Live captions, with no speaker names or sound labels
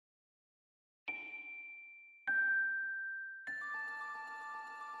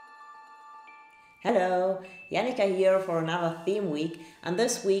Hello, Janika here for another theme week, and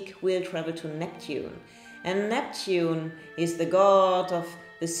this week we'll travel to Neptune. And Neptune is the god of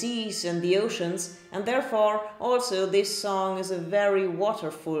the seas and the oceans, and therefore also this song is a very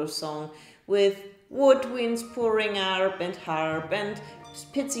waterful song with woodwinds pouring harp and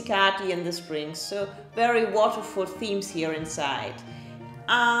pizzicati in the springs, so very waterful themes here inside.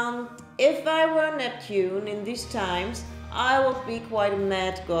 And if I were Neptune in these times, I would be quite a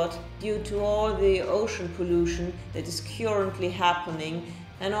mad god due to all the ocean pollution that is currently happening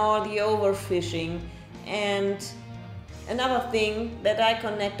and all the overfishing. And another thing that I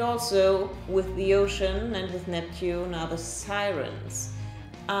connect also with the ocean and with Neptune are the sirens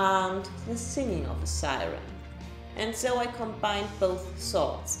and the singing of a siren. And so I combined both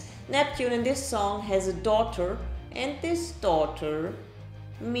sorts. Neptune in this song has a daughter, and this daughter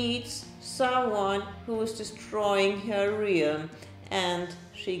meets someone who is destroying her realm, and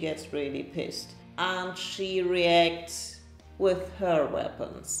she gets really pissed and she reacts with her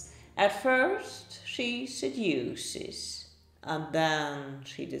weapons. At first she seduces and then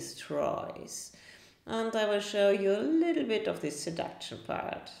she destroys, and I will show you a little bit of this seduction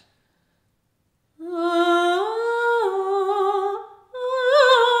part.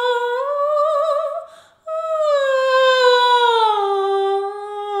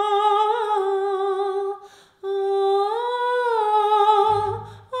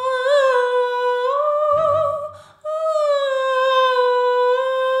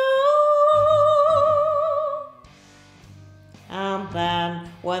 And then,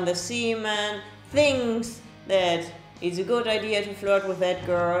 when the seaman thinks that it's a good idea to flirt with that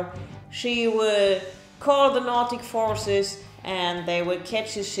girl, she will call the Nordic forces and they will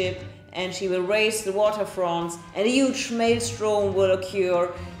catch the ship, and she will raise the waterfronts, and a huge maelstrom will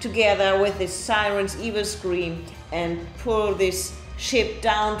occur together with this siren's evil scream and pull this ship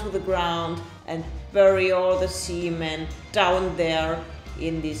down to the ground and bury all the seamen down there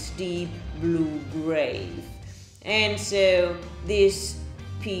in this deep blue grave. And so this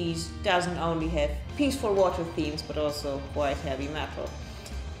piece doesn't only have peaceful water themes but also quite heavy metal.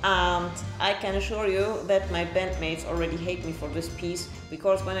 And I can assure you that my bandmates already hate me for this piece,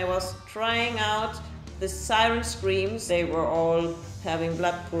 because when I was trying out the siren screams, they were all having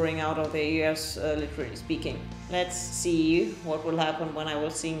blood pouring out of their ears, literally speaking. Let's see what will happen when I will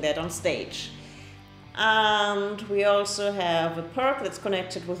sing that on stage. And we also have a perk that's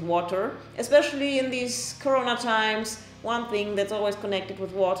connected with water. Especially in these corona times, one thing that's always connected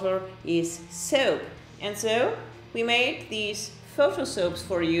with water is soap. And so we made these photo soaps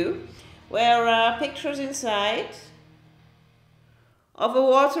for you, where are pictures inside of a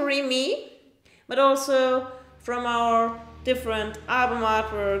watery me, but also from our different album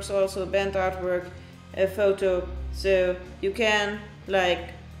artworks, also band artwork, a photo, so you can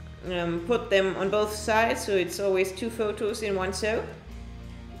put them on both sides, so it's always two photos in one soap,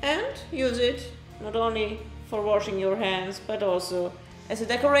 and use it not only for washing your hands but also as a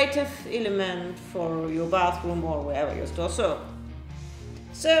decorative element for your bathroom or wherever you store soap.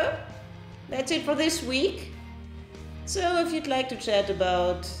 So that's it for this week. So if you'd like to chat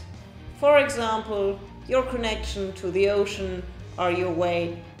about, for example, your connection to the ocean or your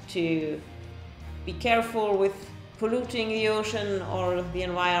way to be careful with polluting the ocean or the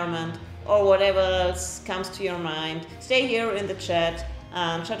environment, or whatever else comes to your mind, stay here in the chat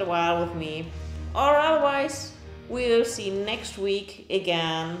and chat a while with me. Or otherwise, we'll see next week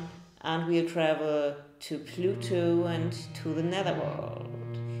again, and we'll travel to Pluto and to the netherworld.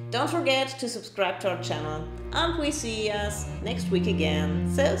 Don't forget to subscribe to our channel, and we see us next week again.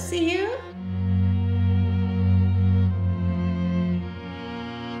 So see you!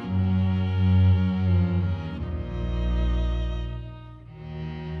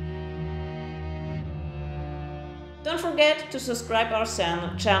 Don't forget to subscribe our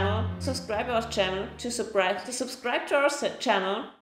channel. Subscribe to our channel.